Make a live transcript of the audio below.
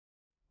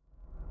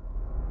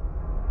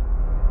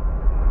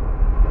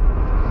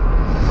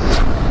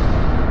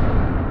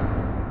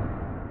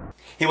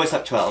Hey, what's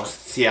up, 12?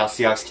 Seattle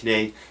Seahawks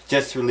today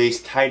just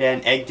released tight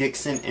end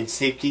Dickson and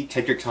safety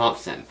Tedric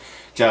Thompson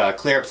to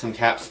clear up some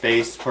cap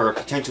space for a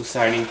potential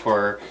signing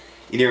for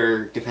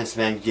either defensive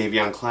end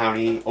Javion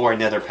Clowney or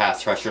another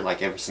pass rusher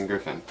like Everson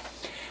Griffin.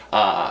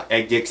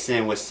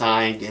 Dickson was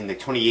signed in the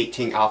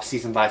 2018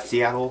 offseason by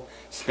Seattle,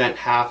 spent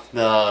half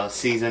the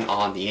season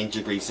on the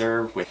injured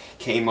reserve,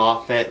 came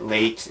off it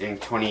late in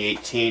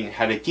 2018,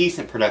 had a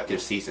decent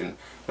productive season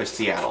with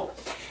Seattle.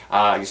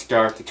 To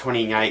start the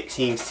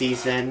 2019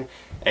 season,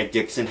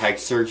 Dickson had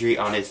surgery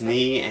on his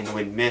knee and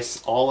would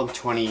miss all of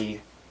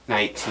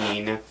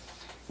 2019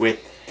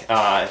 with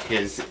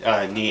his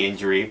knee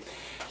injury.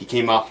 He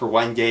came off for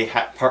one day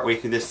partway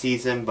through the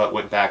season, but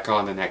went back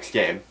on the next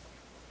day.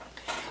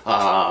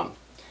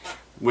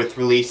 With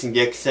releasing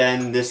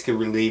Dickson, this could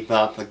relieve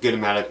up a good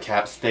amount of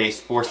cap space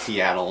for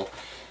Seattle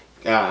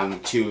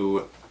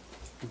to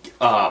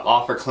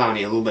offer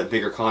Clowney a little bit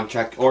bigger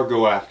contract or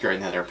go after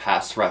another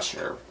pass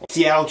rusher.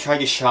 Seattle tried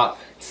to shop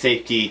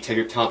safety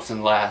Tedric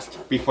Thompson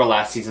before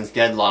last season's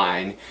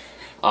deadline,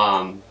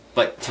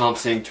 but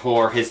Thompson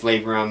tore his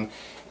labrum,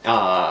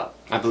 I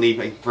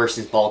believe,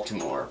 versus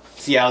Baltimore.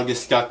 Seattle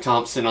just stuck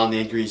Thompson on the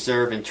injury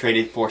reserve and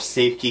traded for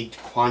safety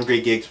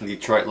Quandre Diggs from the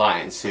Detroit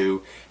Lions,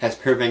 who has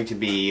proven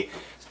to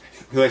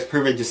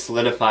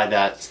solidify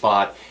that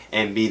spot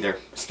and be their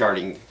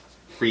starting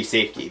free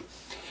safety.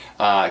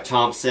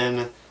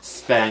 Thompson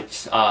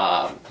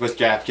was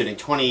drafted in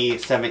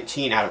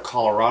 2017 out of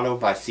Colorado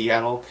by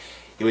Seattle.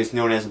 He was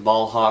known as a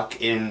ball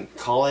hawk in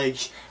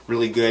college,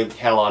 really good,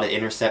 had a lot of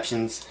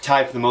interceptions,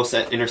 tied for the most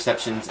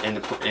interceptions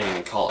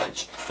in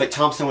college. But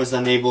Thompson was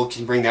unable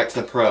to bring that to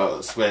the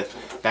pros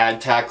with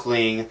bad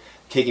tackling,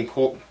 taking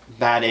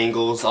bad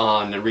angles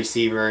on the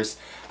receivers,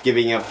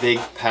 giving up big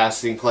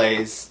passing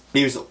plays.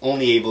 He was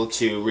only able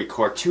to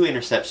record 2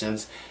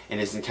 interceptions in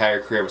his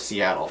entire career with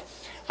Seattle.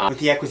 With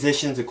the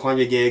acquisitions of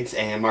Quandre Diggs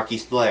and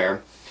Marquise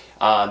Blair,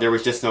 there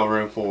was just no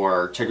room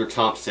for Tedric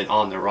Thompson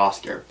on the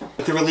roster.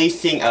 With the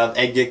releasing of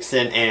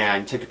Dickson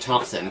and Tedric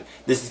Thompson,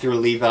 this is going to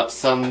leave up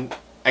some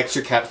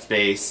extra cap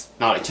space,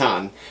 not a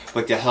ton,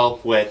 but to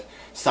help with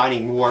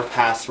signing more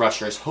pass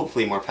rushers,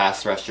 hopefully more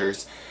pass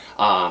rushers,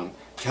 to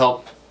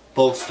help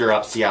bolster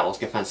up Seattle's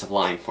defensive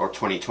line for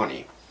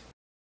 2020.